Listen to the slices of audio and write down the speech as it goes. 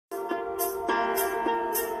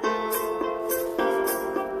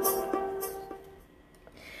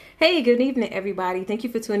Hey, good evening, everybody. Thank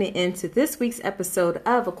you for tuning in to this week's episode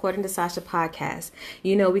of According to Sacha podcast.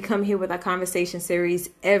 You know, we come here with our conversation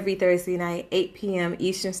series every Thursday night, 8 p.m.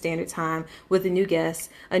 Eastern Standard Time, with a new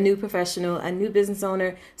guest, a new professional, a new business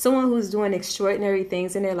owner, someone who's doing extraordinary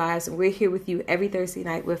things in their lives. And we're here with you every Thursday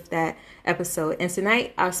night with that episode. And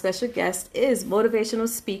tonight, our special guest is motivational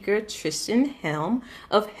speaker Tristan Helm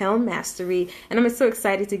of Helm Mastery. And I'm so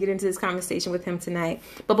excited to get into this conversation with him tonight.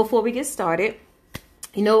 But before we get started,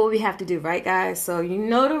 you know what we have to do, right, guys? So you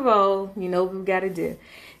know the role. You know what we've got to do.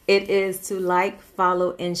 It is to like,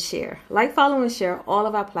 follow, and share. Like, follow, and share all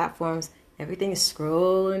of our platforms. Everything is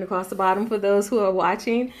scrolling across the bottom for those who are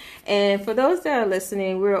watching. And for those that are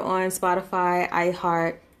listening, we're on Spotify,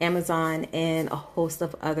 iHeart, Amazon, and a host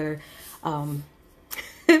of other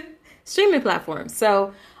streaming platforms.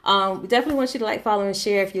 So we definitely want you to like, follow, and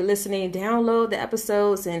share. If you're listening, download the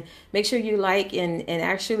episodes and make sure you like and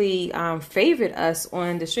actually favorite us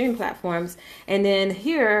on the streaming platforms. And then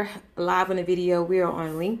here, live on the video, we are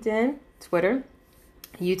on LinkedIn, Twitter,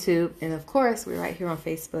 YouTube, and of course, we're right here on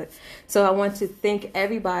Facebook. So I want to thank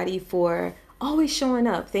everybody for always showing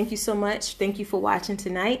up. Thank you so much. Thank you for watching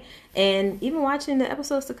tonight and even watching the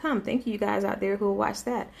episodes to come. Thank you guys out there who will watch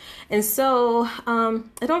that. And so I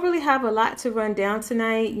don't really have a lot to run down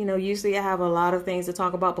tonight. You know, usually I have a lot of things to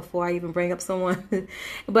talk about before I even bring up someone.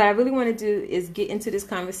 But I really want to do is get into this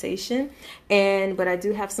conversation. But I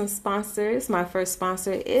do have some sponsors. My first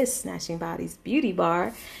sponsor is Snatching Bodies Beauty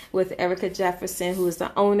Bar with Erica Jefferson, who is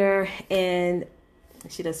the owner, and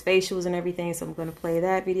she does facials and everything, so I'm going to play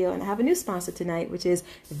that video. And I have a new sponsor tonight, which is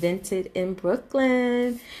Vented in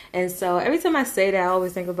Brooklyn. And so every time I say that, I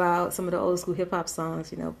always think about some of the old school hip hop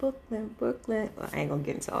songs, you know, Brooklyn, Brooklyn. Well, I ain't going to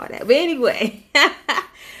get into all that. But anyway,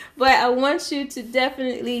 but I want you to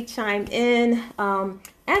definitely chime in,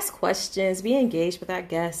 ask questions, be engaged with our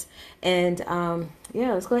guests. And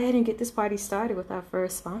yeah, let's go ahead and get this party started with our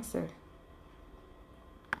first sponsor.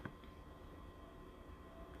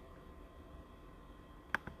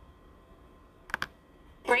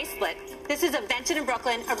 Bracelet. This is a Vented in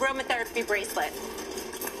Brooklyn aromatherapy bracelet.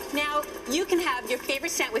 Now, you can have your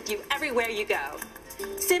favorite scent with you everywhere you go.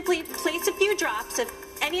 Simply place a few drops of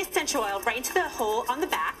any essential oil right into the hole on the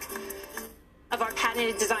back of our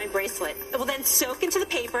patented design bracelet. It will then soak into the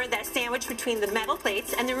paper that is sandwiched between the metal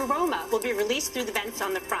plates, and the aroma will be released through the vents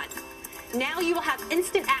on the front. Now you will have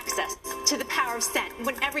instant access to the power of scent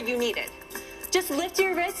whenever you need it. Just lift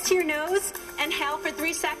your wrist to your nose, inhale for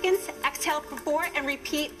 3 seconds, exhale for 4, and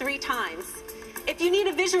repeat 3 times. If you need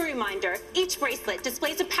a visual reminder, each bracelet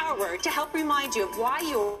displays a power word to help remind you of why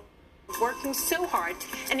you're working so hard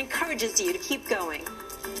and encourages you to keep going.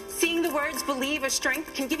 Seeing the words believe or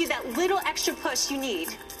strength can give you that little extra push you need.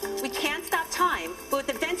 We can't stop time, but with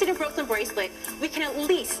the Vented in Brooklyn bracelet, we can at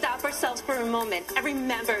least stop ourselves for a moment and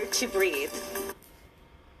remember to breathe.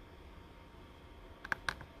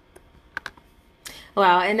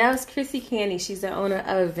 Wow, and that was Chrissy Candy. She's the owner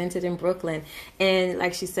of Vented in Brooklyn. And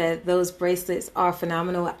like she said, those bracelets are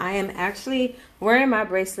phenomenal. I am actually wearing my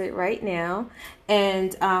bracelet right now.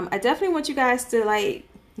 And I definitely want you guys to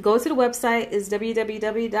go to the website. It's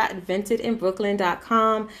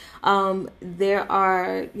www.ventedinbrooklyn.com. There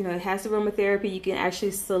are, it has aromatherapy. You can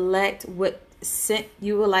actually select what scent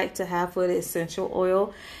you would like to have for the essential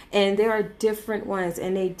oil, and there are different ones,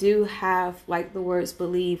 and they do have like the words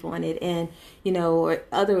believe on it, and or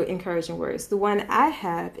other encouraging words. The one I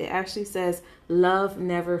have, it actually says love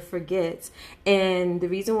never forgets. And the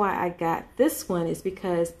reason why I got this one is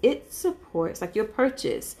because it supports like your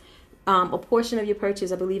purchase. A portion of your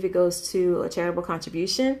purchase, I believe it goes to a charitable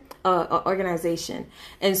contribution, organization.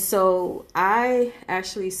 And so I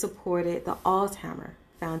actually supported the Alzheimer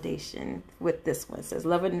Foundation with this one. It says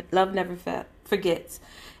love never forgets.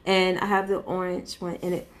 And I have the orange one,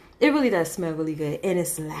 and it really does smell really good, and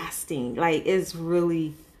it's lasting. Like, it's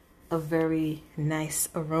really a very nice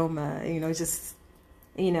aroma. I always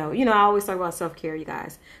talk about self-care, you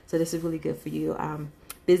guys. So this is really good for you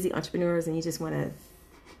busy entrepreneurs, and you just want to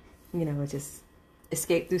just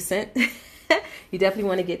escape through scent. You definitely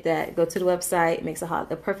want to get that. Go to the website. It makes a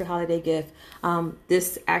perfect holiday gift.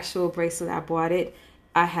 This actual bracelet, I bought it.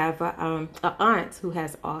 I have an aunt who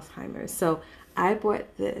has Alzheimer's, so I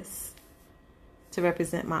bought this to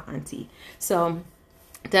represent my auntie. So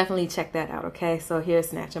definitely check that out, okay? So here's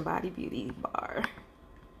Snatching Body Beauty Bar.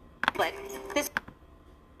 This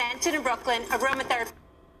Vented in Brooklyn aromatherapy.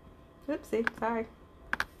 Oopsie, sorry.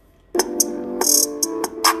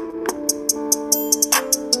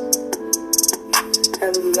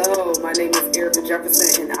 Hello, my name is Erica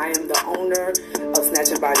Jefferson, and I am the owner of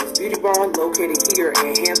Snatching Bodies Beauty Bar, located here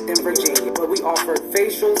in Hampton, Virginia, where we offer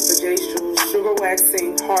facials, facials, sugar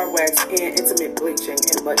waxing, hard wax, and intimate bleaching,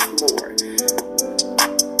 and much more.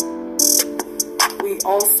 We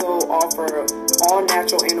also offer all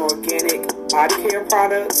natural and organic body care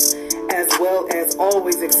products, as well as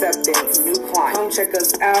always accepting new clients. Come check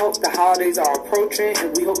us out. The holidays are approaching,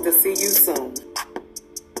 and we hope to see you soon.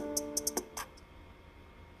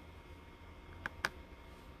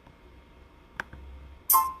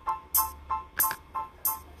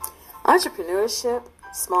 Entrepreneurship,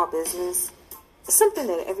 small business, is something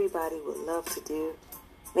that everybody would love to do,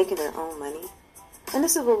 making their own money. And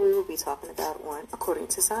this is what we will be talking about on According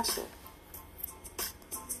to Sacha.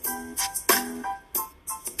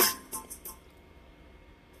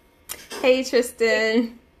 Hey,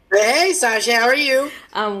 Tristan. Hey, Sacha, how are you?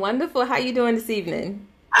 I'm wonderful. How you doing this evening?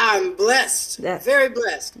 I'm blessed. Very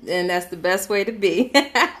blessed. And that's the best way to be.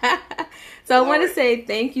 So I want to say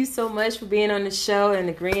thank you so much for being on the show and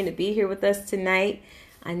agreeing to be here with us tonight.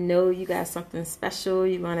 I know you got something special.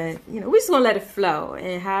 You want to, we're just going to let it flow.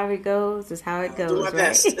 And however it goes is how it goes, do my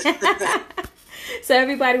best. So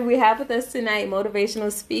everybody, we have with us tonight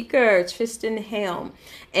motivational speaker Tristan Helm.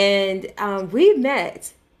 And we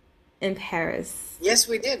met in Paris. Yes,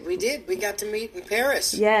 we did. We got to meet in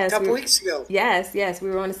Paris a couple weeks ago. Yes. We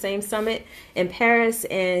were on the same summit in Paris.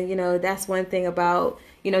 And, that's one thing about,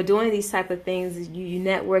 doing these type of things. You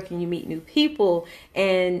network and you meet new people.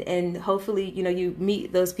 And hopefully, you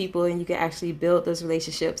meet those people and you can actually build those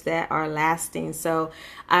relationships that are lasting. So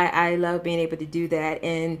I love being able to do that.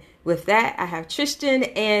 And with that, I have Tristan.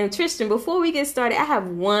 And Tristan, before we get started, I have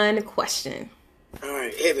one question. All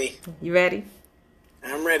right, hit me. You ready?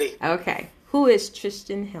 I'm ready. Okay. Who is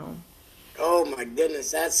Tristan Helm? Oh my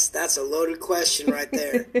goodness, that's a loaded question right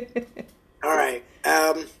there. All right.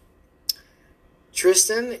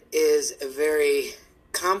 Tristan is a very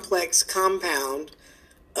complex compound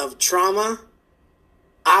of trauma,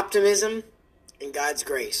 optimism, and God's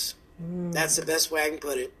grace. That's the best way I can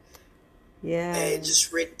put it. Yeah.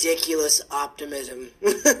 Just ridiculous optimism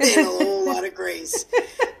and a whole lot of grace.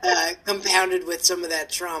 Compounded with some of that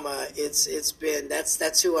trauma,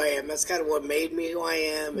 that's who I am. That's kind of what made me who I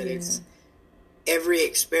am, and it's every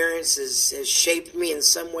experience has shaped me in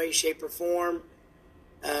some way, shape, or form.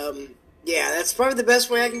 That's probably the best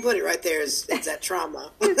way I can put it. Right there is that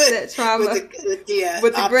trauma. It's that trauma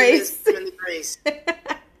with the grace and the grace.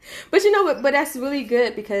 But that's really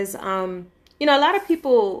good because a lot of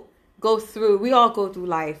people we all go through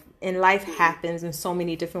life, and life happens in so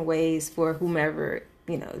many different ways for whomever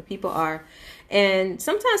people are. And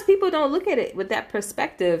sometimes people don't look at it with that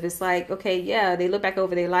perspective. It's like, okay, they look back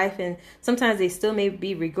over their life and sometimes they still may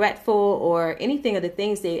be regretful or anything of the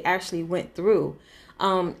things they actually went through.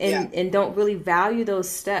 And don't really value those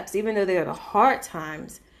steps, even though they're the hard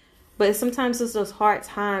times. But sometimes it's those hard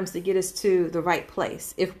times that get us to the right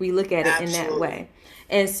place if we look at it in that way.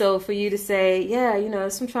 And so for you to say,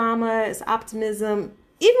 it's some trauma, it's optimism,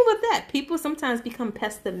 even with that, people sometimes become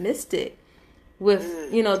pessimistic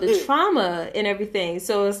with, the trauma and everything.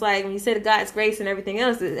 So it's like when you say God's grace and everything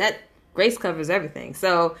else, that grace covers everything.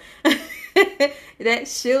 So that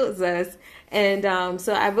shields us. And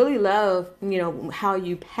so I really love, how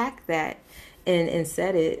you pack that and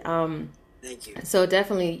said it. Thank you. So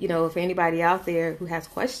definitely, for anybody out there who has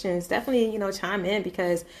questions, definitely, chime in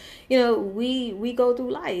because, we go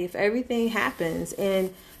through life. Everything happens.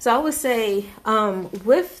 And so I would say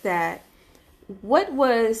with that, what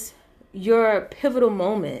was your pivotal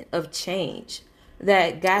moment of change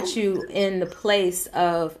that got you in the place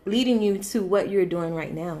of leading you to what you're doing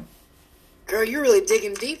right now? Girl, you're really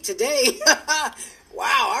digging deep today.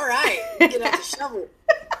 Wow, all right. Get out the shovel.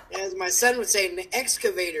 As my son would say, an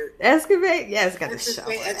excavator. Excavate? Yeah, it's got a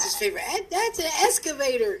shovel. That's his favorite. That's an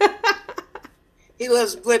excavator. He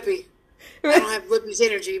loves Blippi. I don't have Blippi's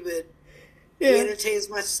energy, but he entertains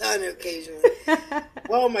my son occasionally.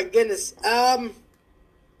 Oh, my goodness. Man,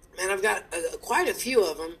 I've got quite a few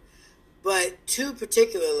of them, but two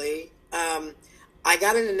particularly. I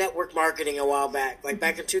got into network marketing a while back,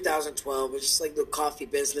 back in 2012. It was just like the coffee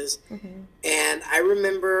business. And I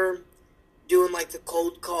remember doing the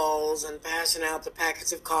cold calls and passing out the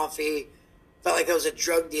packets of coffee. Felt like I was a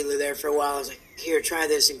drug dealer there for a while. I was like, here, try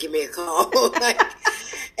this and give me a call.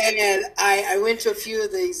 And I went to a few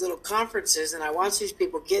of these little conferences and I watched these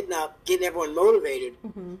people getting up, getting everyone motivated.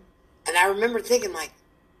 And I remember thinking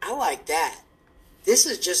I like that. This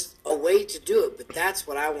is just a way to do it, but that's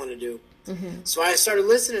what I want to do. So I started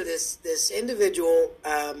listening to this individual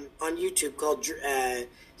on YouTube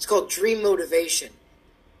called Dream Motivation.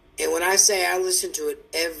 And when I say I listen to it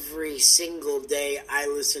every single day, I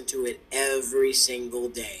listen to it every single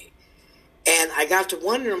day. And I got to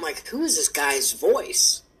wonder, I'm like, who is this guy's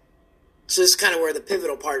voice? So this is kind of where the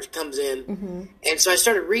pivotal part comes in. Mm-hmm. And so I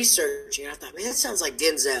started researching. I thought, man, that sounds like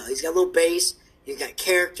Denzel. He's got a little bass. He's got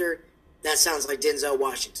character. That sounds like Denzel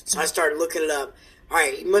Washington. So I started looking it up. All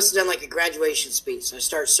right, he must have done like a graduation speech. So I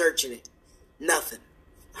started searching it. Nothing.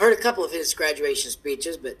 Heard a couple of his graduation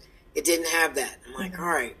speeches, but it didn't have that. I'm like, all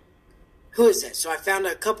right, who is that? So I found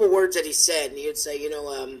a couple words that he said, and he would say,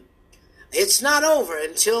 it's not over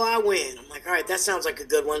until I win. I'm like, all right, that sounds like a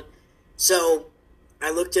good one. So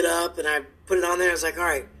I looked it up, and I put it on there. I was like, all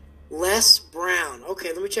right, Les Brown.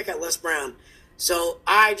 Okay, let me check out Les Brown. So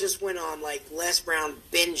I just went on, like, Les Brown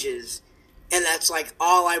binges, and that's, like,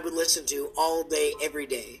 all I would listen to all day, every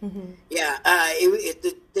day. Mm-hmm. Yeah,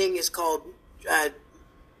 the thing is called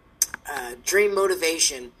Dream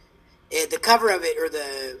Motivation. The cover of it, or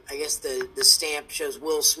the stamp shows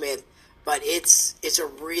Will Smith, but it's a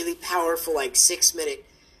really powerful, like, 6-minute.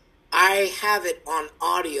 I have it on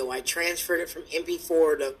audio. I transferred it from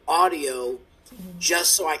MP4 to audio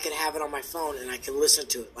just so I could have it on my phone and I can listen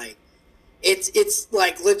to it. Like, it's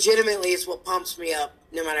like legitimately, it's what pumps me up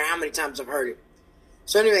no matter how many times I've heard it.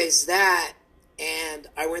 So, anyways, that, and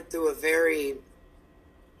I went through a very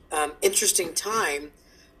interesting time.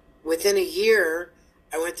 Within a year,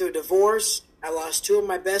 I went through a divorce. I lost 2 of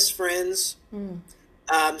my best friends.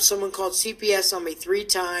 Someone called CPS on me 3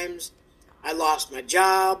 times. I lost my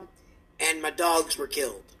job, and my dogs were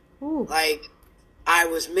killed. Ooh. Like, I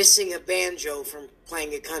was missing a banjo from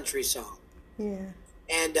playing a country song. Yeah.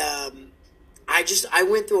 And I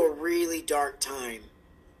went through a really dark time.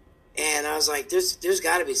 And I was like, there's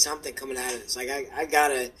got to be something coming out of this. Like,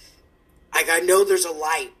 I know there's a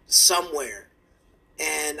light somewhere.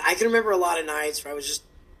 And I can remember a lot of nights where I was just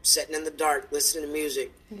sitting in the dark, listening to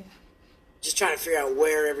music, just trying to figure out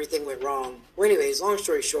where everything went wrong. Well, anyways, long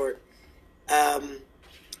story short,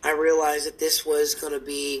 I realized that this was going to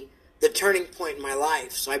be the turning point in my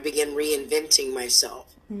life. So I began reinventing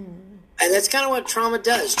myself. And that's kind of what trauma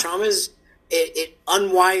does. Trauma it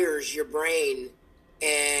unwires your brain,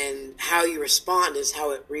 and how you respond is how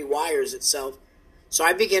it rewires itself. So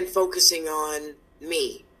I began focusing on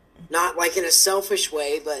me. Not like in a selfish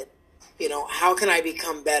way, but, how can I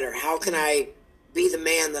become better? How can I be the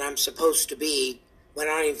man that I'm supposed to be when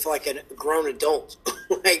I don't even feel like a grown adult?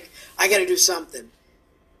 Like, I got to do something.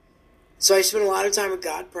 So I spent a lot of time with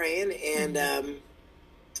God praying, and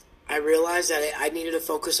I realized that I needed to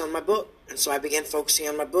focus on my book. And so I began focusing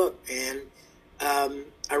on my book. And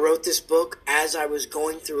I wrote this book as I was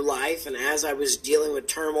going through life and as I was dealing with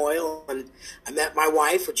turmoil. And I met my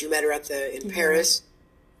wife, which you met her in Paris.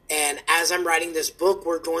 And as I'm writing this book,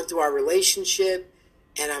 we're going through our relationship,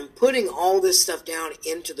 and I'm putting all this stuff down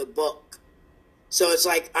into the book. So it's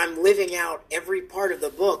like I'm living out every part of the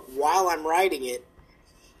book while I'm writing it.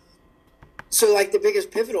 So, like, the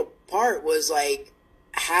biggest pivotal part was, like,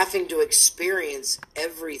 having to experience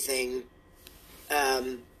everything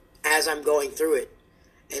as I'm going through it.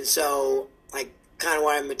 And so, like, kind of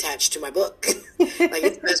why I'm attached to my book. Like,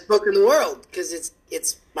 it's the best book in the world because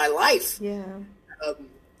it's my life. Yeah.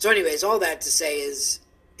 So anyways, all that to say is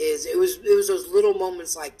it was those little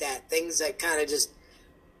moments like that, things that kind of just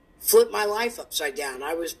flipped my life upside down.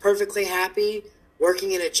 I was perfectly happy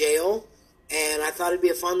working in a jail, and I thought it'd be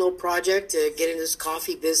a fun little project to get into this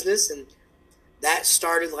coffee business, and that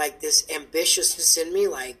started like this ambitiousness in me,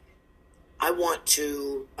 like I want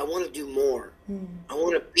to do more. I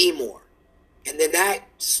want to be more. And then that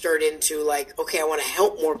stirred into like, okay, I want to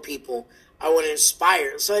help more people. I want to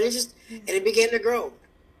inspire. So it began to grow.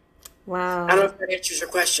 Wow. I don't know if that answers your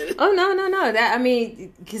question. Oh, no.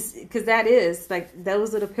 Because that is, like,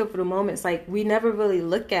 those are the pivotal moments. Like, we never really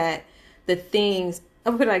look at the things.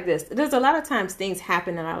 I'll put it like this. There's a lot of times things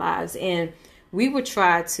happen in our lives, and we would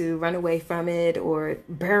try to run away from it or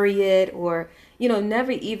bury it or,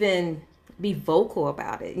 never even be vocal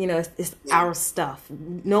about it. It's our stuff.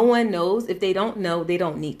 No one knows. If they don't know, they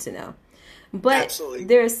don't need to know. But Absolutely.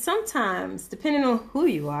 There's sometimes, depending on who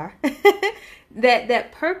you are,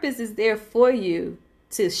 that purpose is there for you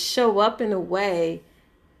to show up in a way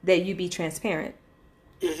that you be transparent,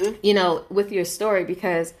 with your story,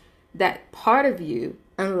 because that part of you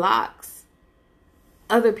unlocks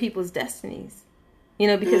other people's destinies,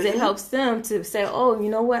 because it helps them to say, oh, you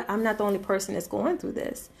know what? I'm not the only person that's going through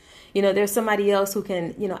this. There's somebody else who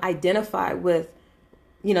can, identify with,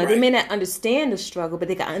 Right. They may not understand the struggle, but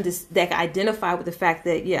they can identify with the fact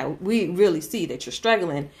that, we really see that you're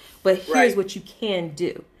struggling, but here's what you can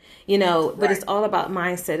do, but it's all about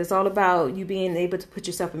mindset. It's all about you being able to put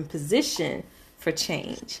yourself in position for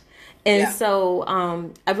change. And so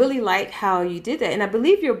I really like how you did that. And I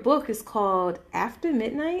believe your book is called After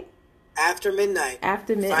Midnight. After midnight.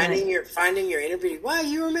 After midnight. Finding your inner beauty. Wow,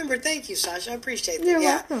 you remember. Thank you, Sasha. I appreciate that. You're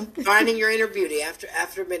yeah. welcome. Finding your inner beauty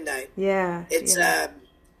after midnight. Yeah. It's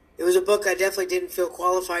it was a book I definitely didn't feel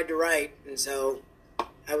qualified to write, and so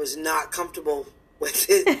I was not comfortable with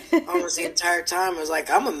it almost the entire time. I was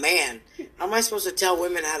like, I'm a man. How am I supposed to tell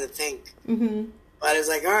women how to think? Mm-hmm. But I was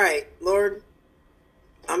like, all right, Lord,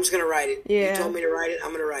 I'm just going to write it. Yeah. You told me to write it.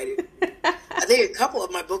 I'm going to write it. I think a couple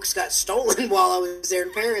of my books got stolen while I was there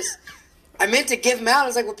in Paris. I meant to give them out. I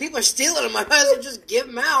was like, well, people are stealing them. I might as well just give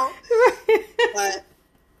them out. But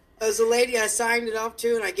there was a lady I signed it off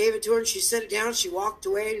to, and I gave it to her, and she set it down. She walked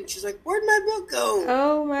away, and she's like, where'd my book go?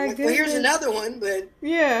 Oh, my goodness. goodness. Well, here's another one, but...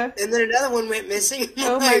 Yeah. And then another one went missing.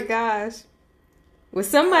 Oh, my gosh. Well,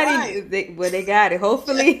 somebody, they got it.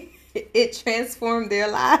 Hopefully, it transformed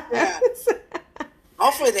their lives. Yeah.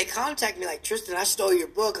 Hopefully, they contact me like, Tristan, I stole your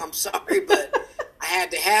book. I'm sorry, but I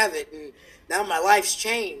had to have it, and now my life's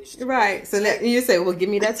changed. Right. So you say, well, give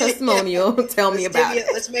me that testimonial. Tell me about it.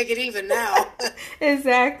 Let's make it even now.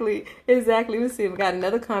 Exactly. Let's see. We got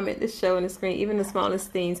another comment to show on the screen. Even the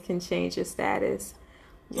smallest things can change your status.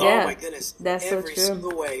 Oh, my goodness. That's Every so true.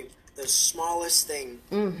 single way. The smallest thing.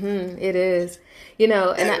 Mm-hmm. It is.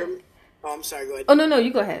 I'm sorry. Go ahead. Oh, no.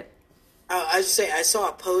 You go ahead. I saw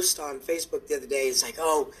a post on Facebook the other day. It's like,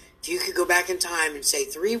 oh, if you could go back in time and say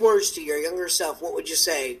 3 words to your younger self, what would you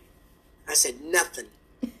say? I said, nothing.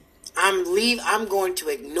 I'm going to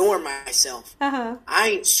ignore myself. Uh-huh. I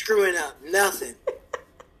ain't screwing up nothing.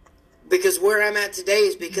 Because where I'm at today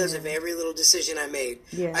is because of every little decision I made.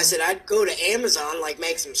 Yeah. I said I'd go to Amazon,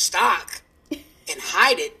 make some stock and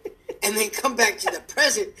hide it, and then come back to the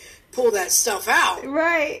present, pull that stuff out.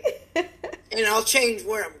 Right. And I'll change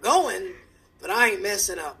where I'm going, but I ain't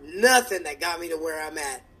messing up nothing that got me to where I'm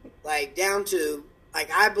at. Down to,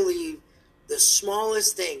 I believe the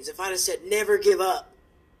smallest things. If I'd have said never give up,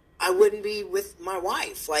 I wouldn't be with my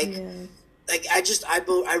wife. I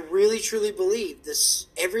really truly believe this.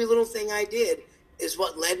 Every little thing I did is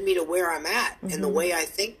what led me to where I'm at and the way I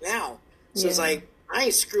think now. So it's like, I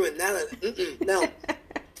ain't screwing that. No,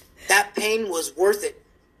 that pain was worth it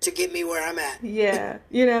to get me where I'm at. Yeah.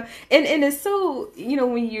 And it's so,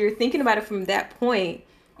 when you're thinking about it from that point,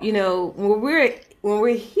 when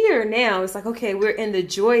we're here now, it's like, okay, we're in the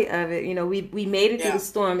joy of it. We made it through the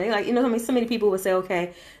storm. They so many people would say,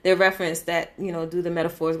 okay, they reference that, do the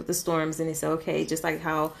metaphors with the storms. And they say, okay, just like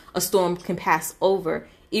how a storm can pass over,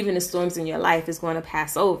 even the storms in your life is going to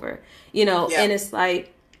pass over, and it's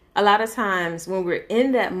like a lot of times when we're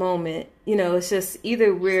in that moment, it's just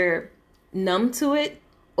either we're numb to it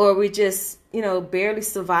or we just, barely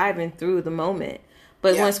surviving through the moment.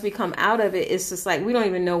 But once we come out of it, it's just like we don't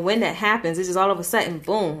even know when that happens. It's just all of a sudden,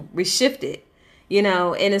 boom, we shifted,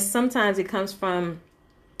 and sometimes it comes from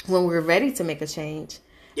when we're ready to make a change.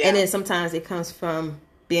 Yeah. And then sometimes it comes from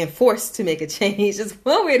being forced to make a change. It's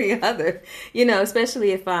one way or the other,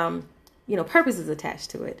 especially if, purpose is attached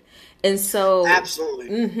to it. And so,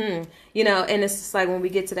 absolutely, and it's just like when we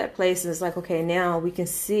get to that place and it's like, okay, now we can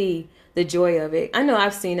see the joy of it. I know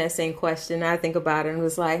I've seen that same question. I think about it and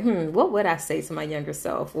was like, what would I say to my younger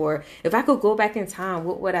self? Or if I could go back in time,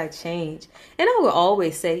 what would I change? And I would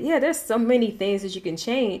always say, there's so many things that you can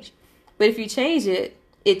change. But if you change it,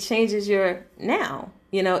 it changes your now.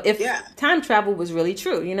 If time travel was really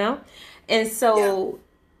true, And so,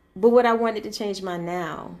 but what I wanted to change my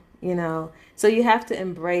now, So you have to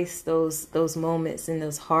embrace those moments and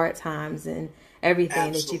those hard times and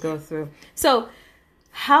everything that you go through. So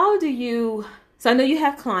how do you, I know you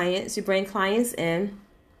have clients, you bring clients in,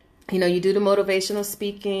 you do the motivational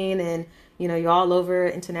speaking and, you're all over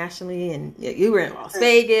internationally and you were in Las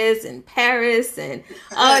Vegas and Paris and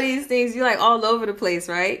all these things, you're all over the place,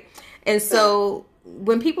 right? And so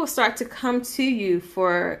when people start to come to you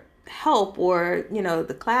for help or,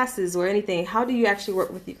 the classes or anything, how do you actually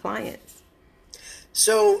work with your clients?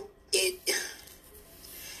 So it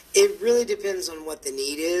really depends on what the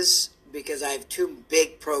need is, because I have 2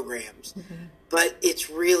 big programs, but it's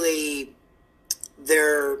really,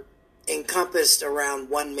 they're encompassed around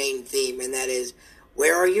one main theme, and that is,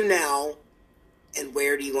 where are you now and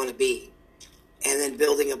where do you want to be? And then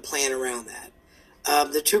building a plan around that.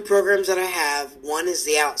 The 2 programs that I have, one is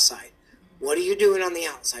the outside. What are you doing on the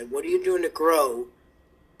outside? What are you doing to grow?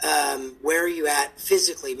 Where are you at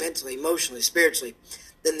physically, mentally, emotionally, spiritually?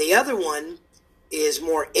 Then the other one is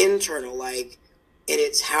more internal, and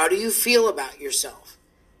it's how do you feel about yourself?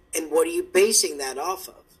 And what are you basing that off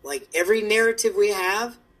of? Every narrative we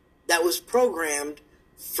have, that was programmed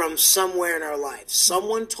from somewhere in our life.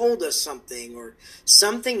 Someone told us something or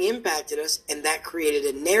something impacted us, and that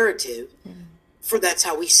created a narrative for that's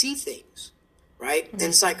how we see things, right?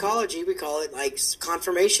 In psychology, we call it like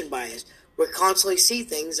confirmation bias. We constantly see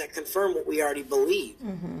things that confirm what we already believe.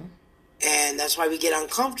 And that's why we get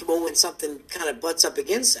uncomfortable when something kind of butts up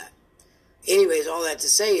against that. Anyways, all that to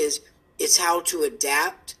say is it's how to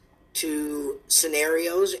adapt to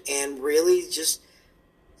scenarios, and really just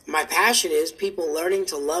my passion is people learning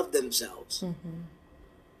to love themselves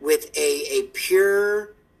with a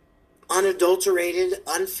pure, unadulterated,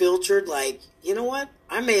 unfiltered, like, you know what?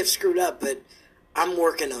 I may have screwed up, but I'm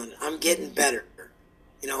working on it. I'm getting better.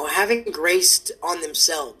 You know, having grace on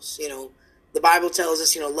themselves. You know, the Bible tells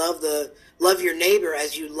us, you know, love your neighbor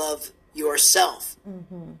as you love yourself.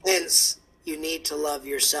 Hence, you need to love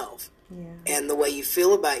yourself. And the way you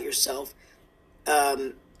feel about yourself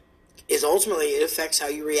is ultimately, it affects how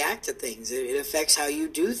you react to things. It affects how you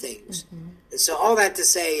do things. And so all that to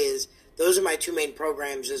say is, those are my two main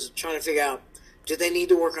programs, is trying to figure out, do they need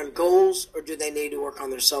to work on goals or do they need to work on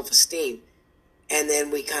their self-esteem? And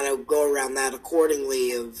then we kind of go around that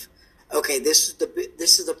accordingly of, okay, this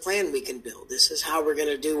is the plan we can build. This is how we're going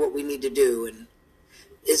to do what we need to do. And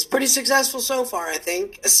it's pretty successful so far, I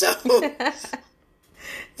think. So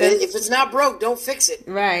if it's not broke, don't fix it.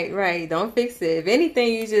 Right. Don't fix it. If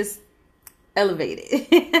anything, you just elevate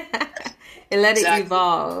it and let it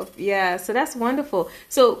evolve. Yeah, so that's wonderful.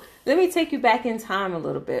 So let me take you back in time a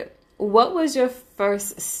little bit. What was your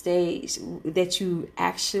first stage that you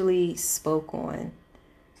actually spoke on?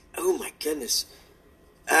 Oh, my goodness.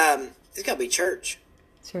 It's got to be church.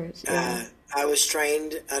 Church, yeah. I was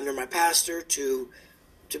trained under my pastor to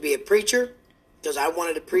be a preacher because I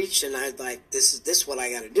wanted to preach, and I was like, this is what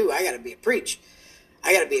I got to do. I got to be a preacher.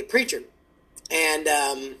 And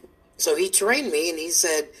so he trained me, and he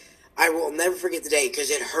said, I will never forget the day because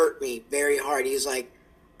it hurt me very hard. He was like,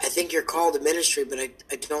 I think you're called to ministry, but I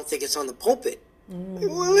don't think it's on the pulpit.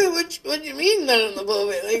 What do you mean not on the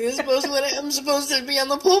pulpit? Like, I'm supposed to be on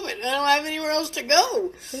the pulpit. I don't have anywhere else to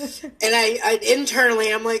go. And I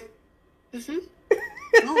internally, I'm like,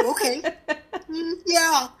 oh, okay.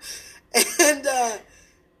 Yeah. And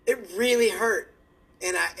it really hurt.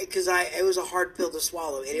 And it was a hard pill to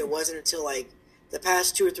swallow. And it wasn't until like the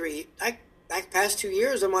past 2 or 3, past 2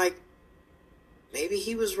 years, I'm like, maybe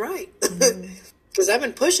he was right. Because I've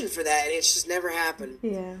been pushing for that, and it's just never happened.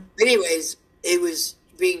 Yeah. Anyways, it was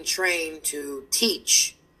being trained to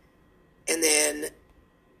teach, and then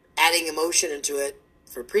adding emotion into it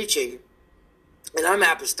for preaching. And I'm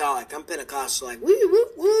apostolic. I'm Pentecostal. Like, woo, woo,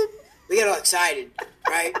 woo. We get all excited,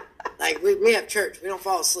 right? Like, we have church. We don't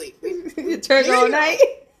fall asleep. We church all night?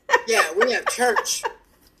 Yeah, we have church.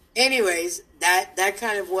 Anyways, that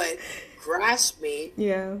kind of what grasped me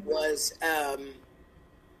was...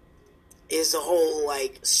 is the whole,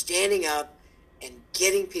 like, standing up and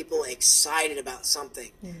getting people excited about something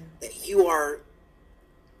that you are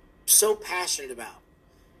so passionate about.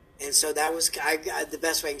 And so that was, the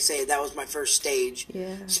best way I can say it, that was my first stage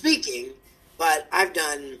speaking. But I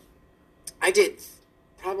did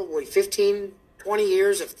probably 15, 20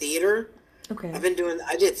 years of theater. Okay.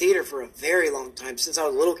 I did theater for a very long time, since I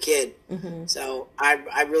was a little kid. So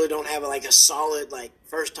I really don't have a solid, like,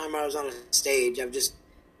 first time I was on a stage.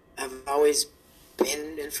 I've always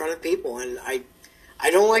been in front of people, and I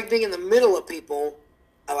don't like being in the middle of people.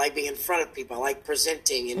 I like being in front of people. I like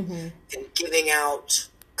presenting and giving out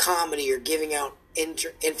comedy or giving out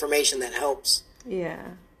information that helps.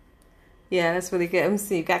 Yeah, that's really good. Let me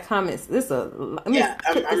see. You got comments.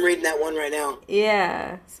 I'm reading that one right now.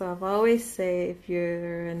 Yeah. So I've always say, if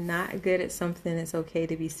you're not good at something, it's okay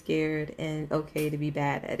to be scared and okay to be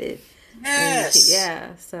bad at it. Yes.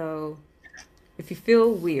 So. If you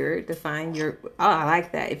feel weird, define your... Oh, I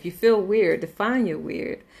like that. If you feel weird, define your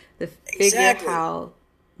weird. Figure how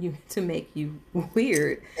to make you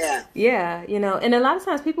weird. Yeah. Yeah, and a lot of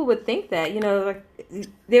times people would think that, like,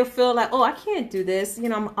 they'll feel like, oh, I can't do this.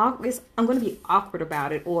 I'm going to be awkward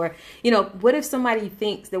about it. Or, what if somebody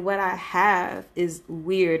thinks that what I have is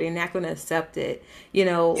weird and not going to accept it,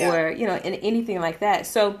 or, and anything like that.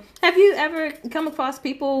 So have you ever come across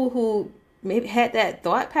people who maybe had that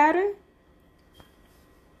thought pattern?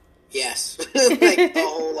 Yes, like a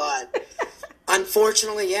whole lot.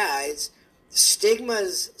 Unfortunately,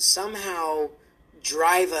 stigmas somehow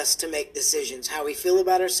drive us to make decisions. How we feel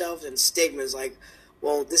about ourselves, and stigmas like,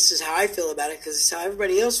 well, this is how I feel about it because it's how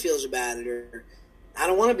everybody else feels about it, or I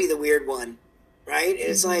don't want to be the weird one, right? And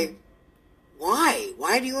it's like, why?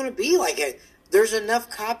 Why do you want to be like it? There's enough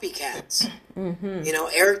copycats.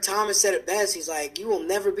 Eric Thomas said it best. He's like, you will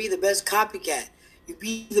never be the best copycat. You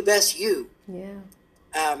be the best you. Yeah.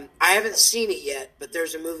 I haven't seen it yet, but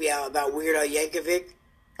there's a movie out about Weird Al Yankovic.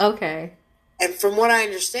 Okay. And from what I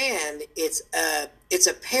understand, it's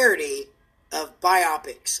a parody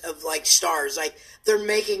biopics of like stars. Like they're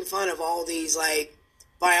making fun of all these like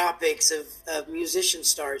biopics of musician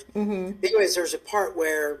stars. Mm-hmm. Anyways, there's a part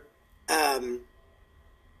where the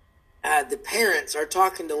parents are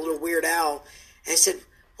talking to little Weird Al and said,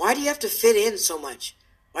 "Why do you have to fit in so much?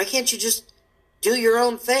 Why can't you just do your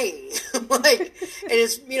own thing?" Like, and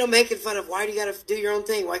it's, you know, making fun of, why do you got to do your own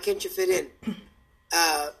thing? Why can't you fit in?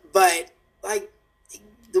 But like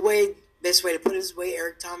best way to put it is the way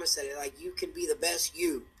Eric Thomas said it. Like, you can be the best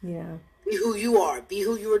you. Yeah. Be who you are. Be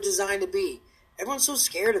who you were designed to be. Everyone's so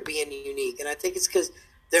scared of being unique, and I think it's because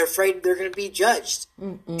they're afraid they're going to be judged.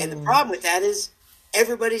 Mm-mm. And the problem with that is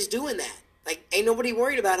everybody's doing that. Like, ain't nobody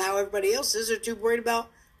worried about how everybody else is. They're too worried about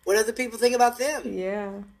what other people think about them.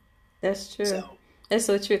 Yeah, that's true. That's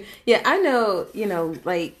so true. Yeah, I know, you know,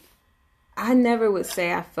 like, I never would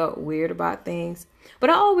say I felt weird about things, but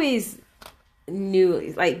I always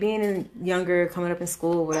knew, like, being younger, coming up in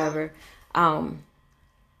school, whatever,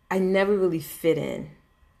 I never really fit in.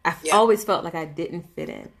 I always felt like I didn't fit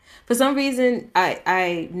in. For some reason,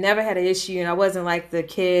 I never had an issue, and I wasn't like the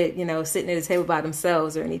kid, you know, sitting at the table by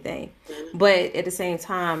themselves or anything. Mm-hmm. But at the same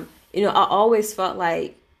time, you know, I always felt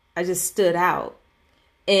like I just stood out.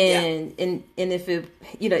 And if it,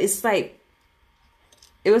 you know, it's like,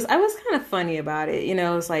 I was kind of funny about it. You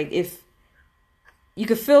know, it's like, if you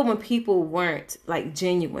could feel when people weren't like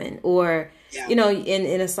genuine, or, you know, and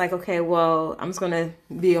it's like, okay, well, I'm just going to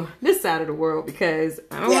be on this side of the world because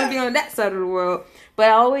I don't want to be on that side of the world. But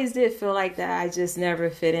I always did feel like that. I just never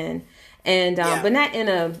fit in. And, but not in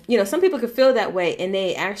a, you know, some people could feel that way, and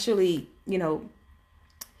they actually, you know,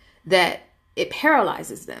 that it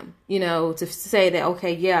paralyzes them, you know, to say that,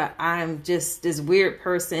 okay, yeah, I'm just this weird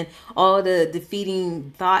person. All the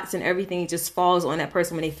defeating thoughts and everything just falls on that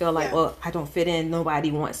person when they feel like, well, I don't fit in.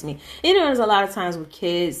 Nobody wants me. You know, there's a lot of times with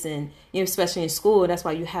kids, and, you know, especially in school, that's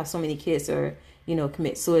why you have so many kids that are, you know,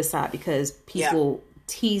 commit suicide because people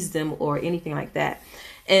tease them or anything like that.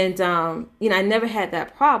 And, you know, I never had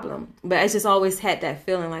that problem, but I just always had that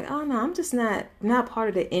feeling like, oh no, I'm just not part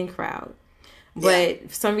of the in crowd. But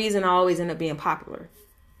for some reason, I always end up being popular.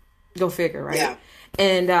 Go figure, right? Yeah.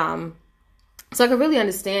 And so I can really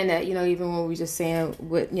understand that, you know, even when we just saying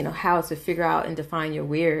what, you know, how to figure out and define your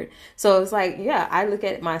weird. So it's like, yeah, I look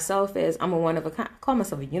at myself as I'm a one of a kind. I call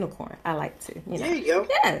myself a unicorn. I like to, you know. There you go.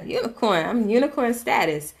 Yeah, unicorn. I'm unicorn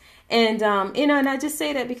status. And, you know, and I just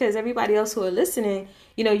say that because everybody else who are listening,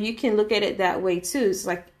 you know, you can look at it that way too. It's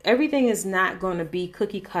like everything is not going to be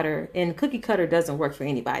cookie cutter, and cookie cutter doesn't work for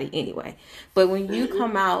anybody anyway. But when you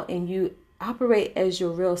come out and you operate as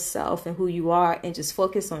your real self and who you are and just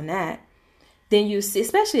focus on that, then you see,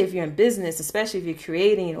 especially if you're in business, especially if you're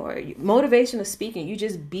creating or motivational speaking, you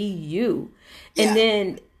just be you. And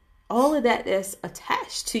then all of that that's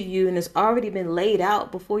attached to you and has already been laid out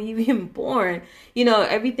before you even born, you know,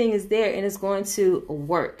 everything is there and it's going to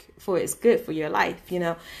work for, it's good for your life, you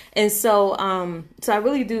know? And so, so I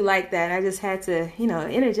really do like that. I just had to, you know,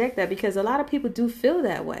 interject that because a lot of people do feel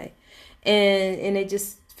that way, and they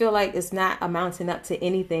just feel like it's not amounting up to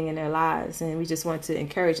anything in their lives. And we just want to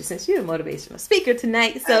encourage you, since you're a motivational speaker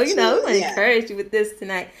tonight. So, you know, we want to encourage you with this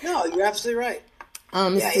tonight. No, you're absolutely right.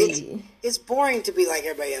 It's boring to be like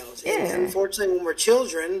everybody else. Yeah. And unfortunately, when we're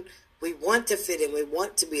children, we want to fit in. We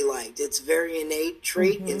want to be liked. It's a very innate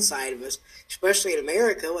trait inside of us, especially in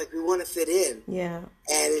America. Like, we want to fit in. Yeah. And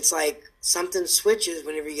it's like something switches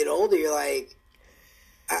whenever you get older. You're like,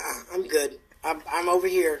 I'm good. I'm over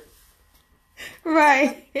here.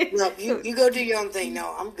 Right. No, you go do your own thing.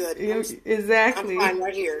 No, I'm good. Exactly. I'm fine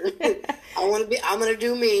right here. I'm going to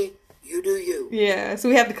do me. You do you. Yeah. So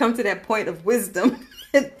we have to come to that point of wisdom.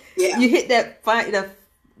 You hit that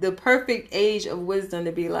the perfect age of wisdom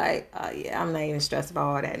to be like, oh yeah, I'm not even stressed about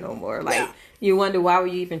all that no more. Like, you wonder, why were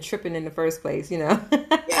you even tripping in the first place, you know?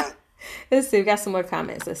 Yeah. Let's see, we got some more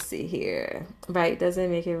comments. Let's see here. Right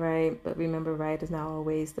doesn't make it right, but remember, right is not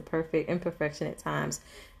always the perfect. Imperfection at times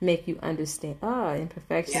make you understand. Oh,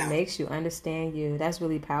 imperfection makes you understand you. That's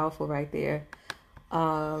really powerful right there.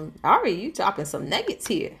 Ari, you dropping some nuggets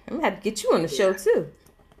here. I'm gonna have to get you on the show too.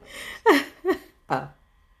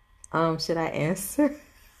 Should I answer?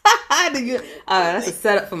 That's a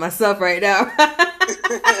setup for myself right now.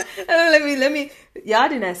 let me. Y'all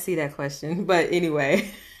did not see that question, but anyway,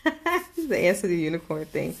 the answer to the unicorn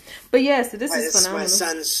thing. But yeah, so this is phenomenal. My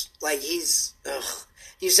son's like, he's.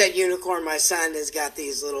 You said unicorn. My son has got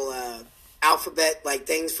these little alphabet like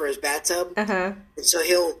things for his bathtub, and so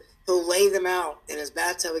he'll lay them out in his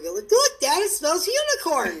bathtub and go, look, Dad, it smells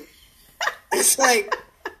unicorn. It's like,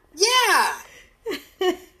 yeah.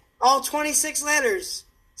 All 26 letters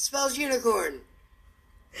spells unicorn.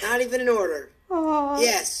 Not even in order. Aww.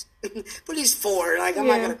 Yes. but he's 4. Like, I'm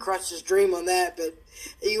not going to crush his dream on that. But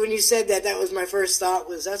when you said that, that was my first thought,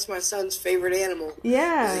 was that's my son's favorite animal.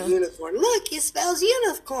 Yeah. Is a unicorn. Look, it spells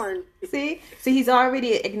unicorn. See, he's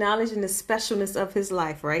already acknowledging the specialness of his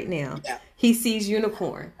life right now. Yeah. He sees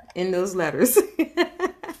unicorn in those letters.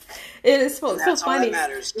 It is so funny. All that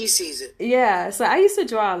matters. He sees it. Yeah. So I used to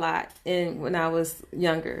draw a lot when I was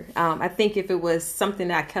younger. I think if it was something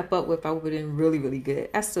that I kept up with, I would have been really, really good.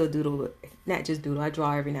 I still doodle, not just doodle. I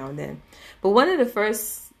draw every now and then. But one of the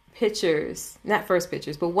first pictures, not first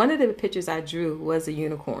pictures, but one of the pictures I drew was a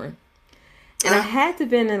unicorn. And I had to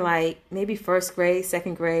been in like maybe first grade,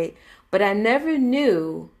 second grade, but I never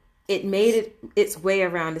knew it made its way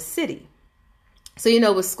around the city.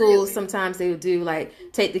 So, with schools, sometimes they would do like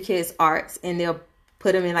take the kids' arts and they'll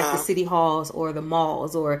put them in like the city halls or the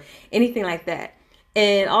malls or anything like that.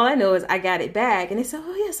 And all I know is I got it back and they said,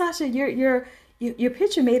 "Oh yeah, Sacha, your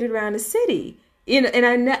picture made it around the city." And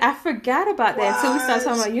I forgot about that until we started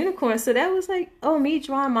talking about unicorns. So that was like, me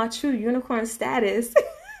drawing my true unicorn status.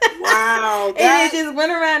 Wow. And it just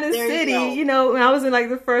went around the city, when I was in like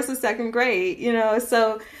the first or second grade,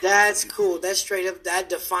 so. That's cool. That's straight up, that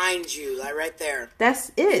defines you, like right there.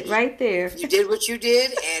 That's it, right there. You did what you did,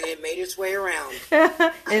 and it made its way around.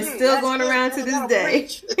 And still going around to this day.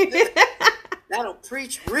 That'll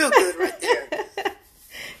preach real good right there.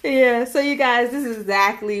 Yeah, so you guys, this is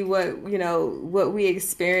exactly what we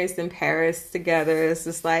experienced in Paris together. It's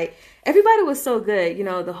just like everybody was so good,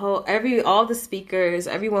 all the speakers,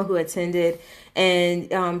 everyone who attended,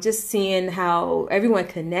 and just seeing how everyone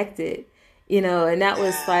connected, and that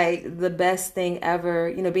was like the best thing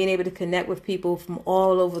ever, being able to connect with people from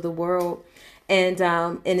all over the world. And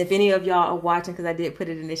if any of y'all are watching, because I did put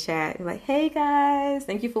it in the chat, like, hey guys,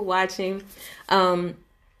 thank you for watching.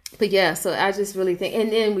 But yeah, so I just really think,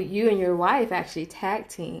 and then you and your wife actually tag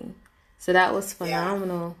team. So that was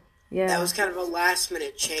phenomenal. Yeah. That was kind of a last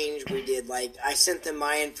minute change we did. Like, I sent them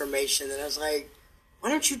my information and I was like, why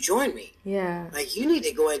don't you join me? Yeah. Like, you need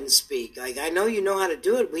to go ahead and speak. Like, I know you know how to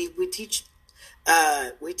do it. We teach,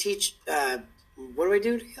 what do we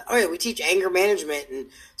do? Oh yeah, we teach anger management and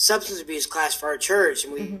substance abuse class for our church,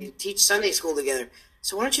 and we teach Sunday school together.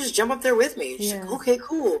 So why don't you just jump up there with me? And she's like, okay,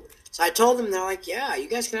 cool. So I told them, they're like, yeah, you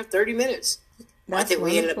guys can have 30 minutes. I think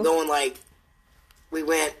we ended up going we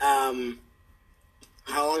went, how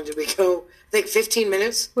long did we go? I think 15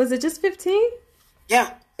 minutes. Was it just 15?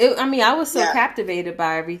 Yeah. I was so captivated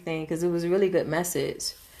by everything because it was a really good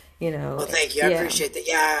message, Well, thank you. I appreciate that.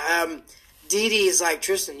 Yeah. Dee Dee is like,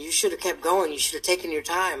 Tristan, you should have kept going. You should have taken your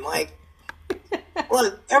time. Like,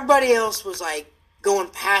 well, everybody else was like going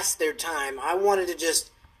past their time. I wanted to just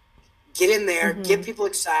get in there, get people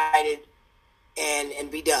excited,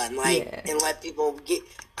 and be done. Like, and let people get.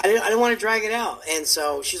 I didn't want to drag it out. And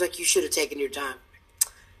so she's like, you should have taken your time.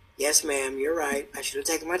 Yes, ma'am, you're right. I should have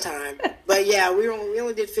taken my time. But yeah, we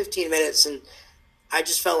only did 15 minutes, and I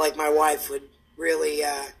just felt like my wife would really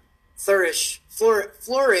flourish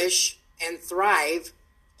and thrive,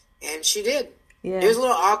 and she did. Yeah. It was a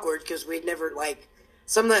little awkward because we'd never,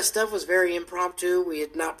 some of that stuff was very impromptu. We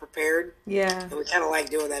had not prepared. Yeah. And we kind of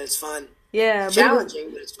like doing that. It's fun. Yeah. It's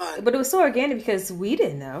challenging, but it's fun. But it was so organic because we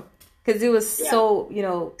didn't know. Because it was so,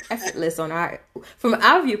 effortless from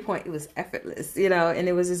our viewpoint, it was effortless, and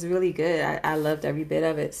it was just really good. I loved every bit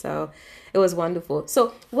of it. So it was wonderful.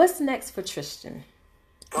 So what's next for Tristan?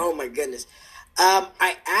 Oh my goodness.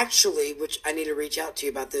 I actually, which I need to reach out to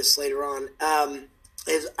you about this later on,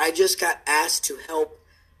 is I just got asked to help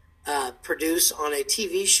produce on a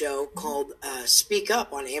TV show called Speak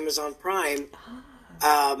Up on Amazon Prime.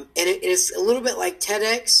 And it's a little bit like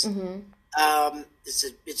TEDx.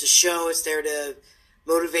 It's a show. It's there to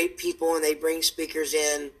motivate people, and they bring speakers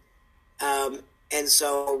in. And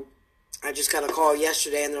so I just got a call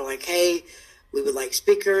yesterday, and they're like, hey, we would like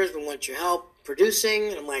speakers. We want your help producing.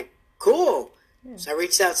 And I'm like, cool. Yeah. So I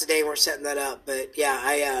reached out today, and we're setting that up. But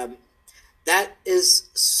yeah, that is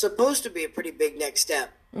supposed to be a pretty big next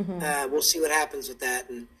step. We'll see what happens with that.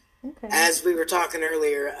 And as we were talking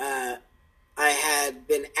earlier, I had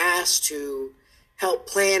been asked to help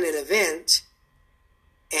plan an event,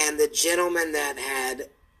 and the gentleman that had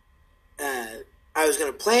I was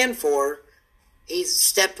going to plan for, he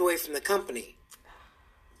stepped away from the company.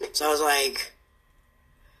 So I was like,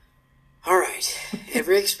 all right,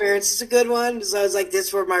 every experience is a good one. So I was like, this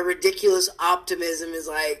is where my ridiculous optimism is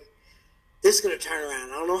like, this is going to turn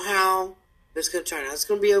around. I don't know how, but it's going to turn around. It's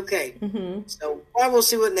going to be okay. So we'll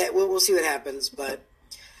see we'll see what happens. But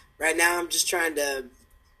right now I'm just trying to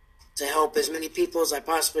help as many people as I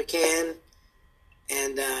possibly can.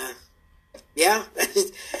 And Yeah,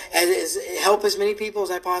 and help as many people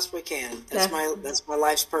as I possibly can. That's my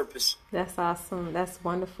life's purpose. That's awesome. That's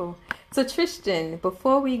wonderful. So Tristan,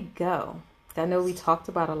 before we go, I know we talked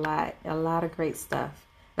about a lot of great stuff.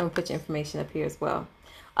 I'm gonna put your information up here as well.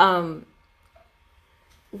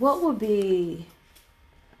 What would be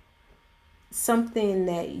something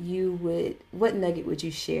that what nugget would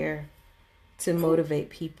you share to motivate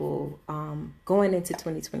people going into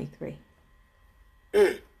 2023?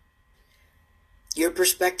 Your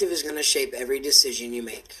perspective is going to shape every decision you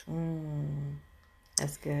make.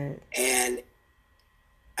 That's good. And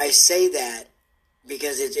I say that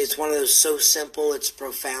because it's one of those so simple, it's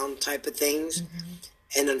profound type of things.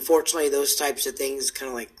 And unfortunately, those types of things kind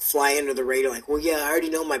of like fly under the radar. Like, well, yeah, I already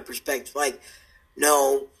know my perspective. Like,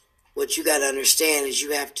 no, what you got to understand is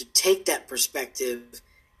you have to take that perspective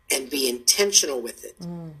and be intentional with it.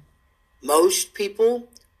 Most people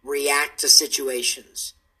react to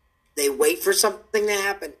situations. They wait for something to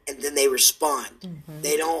happen and then they respond.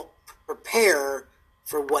 They don't prepare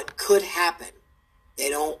for what could happen. They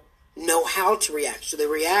don't know how to react. So they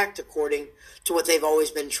react according to what they've always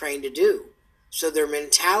been trained to do. So their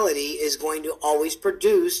mentality is going to always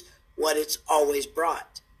produce what it's always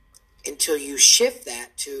brought. Until you shift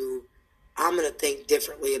that to, I'm going to think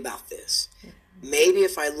differently about this. Maybe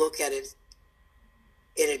if I look at it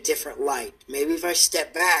in a different light, maybe if I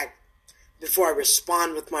step back before I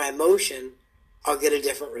respond with my emotion, I'll get a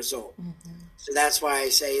different result. So that's why I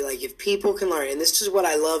say, like, if people can learn, and this is what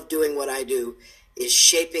I love doing what I do, is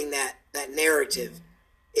shaping that narrative.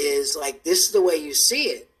 Is like, this is the way you see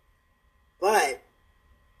it, but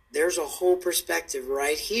there's a whole perspective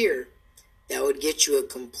right here that would get you a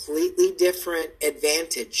completely different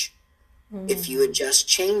advantage if you would just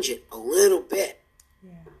change it a little bit.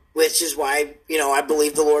 Which is why, I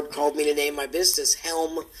believe the Lord called me to name my business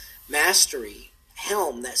Helm Mastery.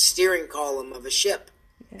 Helm, that steering column of a ship.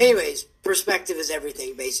 Anyways, perspective is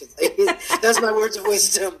everything, basically. That's my words of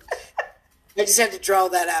wisdom. I just had to draw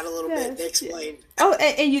that out a little bit to explain. Oh,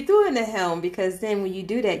 and you threw in the helm because then when you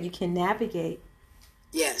do that, you can navigate.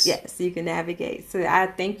 Yes. Yes, you can navigate. So I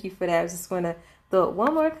thank you for that. I just want to throw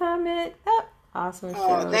one more comment up. Awesome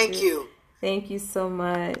show. Oh, thank you. Thank you so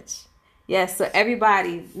much. Yes, so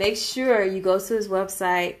everybody, make sure you go to his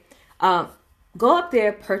website. Go up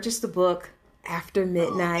there, purchase the book After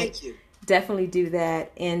Midnight. Thank you. Definitely do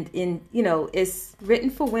that. And it's written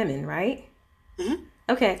for women, right?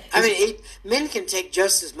 Okay. I mean, men can take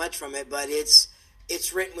just as much from it, but it's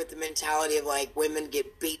written with the mentality of like women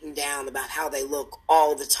get beaten down about how they look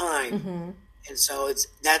all the time, and so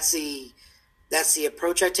that's the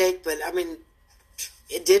approach I take. But I mean,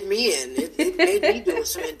 it did me in. It made me do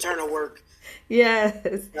some internal work. Yes.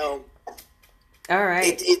 So, all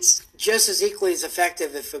right. It's just as equally as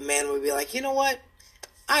effective if a man would be like, you know what,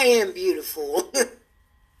 I am beautiful.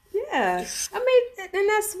 Yeah, I mean, and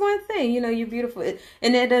that's one thing, you're beautiful. And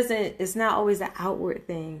it's not always an outward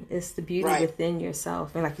thing. It's the beauty within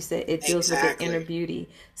yourself. And like you said, it deals with the inner beauty.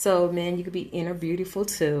 So, man, you could be inner beautiful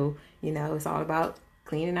too. It's all about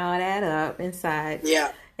cleaning all that up inside.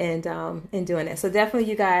 Yeah. And doing that. So definitely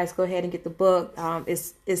you guys go ahead and get the book.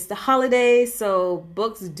 It's the holidays, so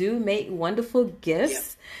books do make wonderful gifts. Yep.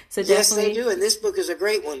 So yes, they do, and this book is a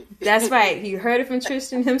great one. That's right. You heard it from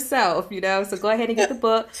Tristan himself, so go ahead and get the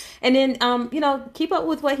book. And then keep up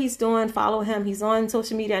with what he's doing. Follow him. He's on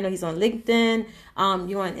social media. I know he's on LinkedIn.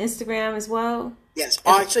 You're on Instagram as well. Yes.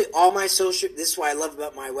 Actually, all my social, this is what I love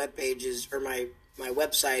about my web pages or my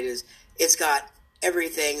website is it's got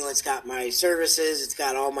everything. It's got my services. It's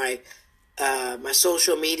got all my my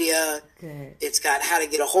social media. Good. It's got how to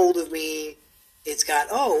get a hold of me. It's got,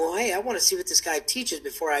 hey, I want to see what this guy teaches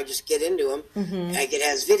before I just get into him. Like it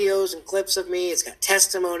has videos and clips of me. It's got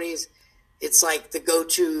testimonies. It's like the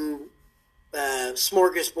go-to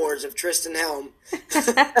smorgasbords of Tristan Helm.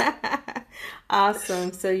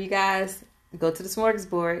 Awesome. So you guys go to the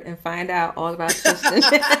smorgasbord and find out all about Tristan.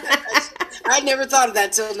 I never thought of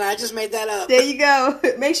that till now. I just made that up. There you go.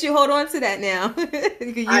 Make sure you hold on to that now.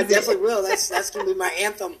 I definitely will. That's going to be my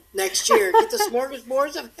anthem next year. Get the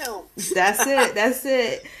smorgasbords of Helm. That's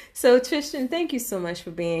it. So, Tristan, thank you so much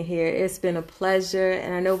for being here. It's been a pleasure,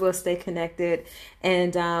 and I know we'll stay connected.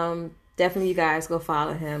 And definitely you guys go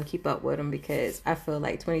follow him, keep up with him, because I feel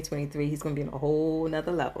like 2023 he's going to be on a whole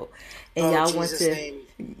nother level. And y'all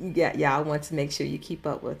want to make sure you keep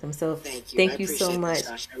up with him. So thank you so much.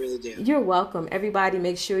 Sacha. I really do. You're welcome. Everybody,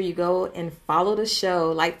 make sure you go and follow the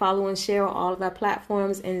show, like, follow, and share on all of our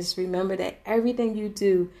platforms. And just remember that everything you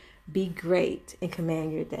do, be great and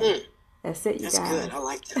command your day. That's it, you guys. That's good. I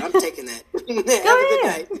like that. I'm taking that. Have a good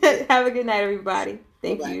night. Have a good night, everybody.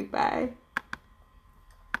 Thank you. Bye.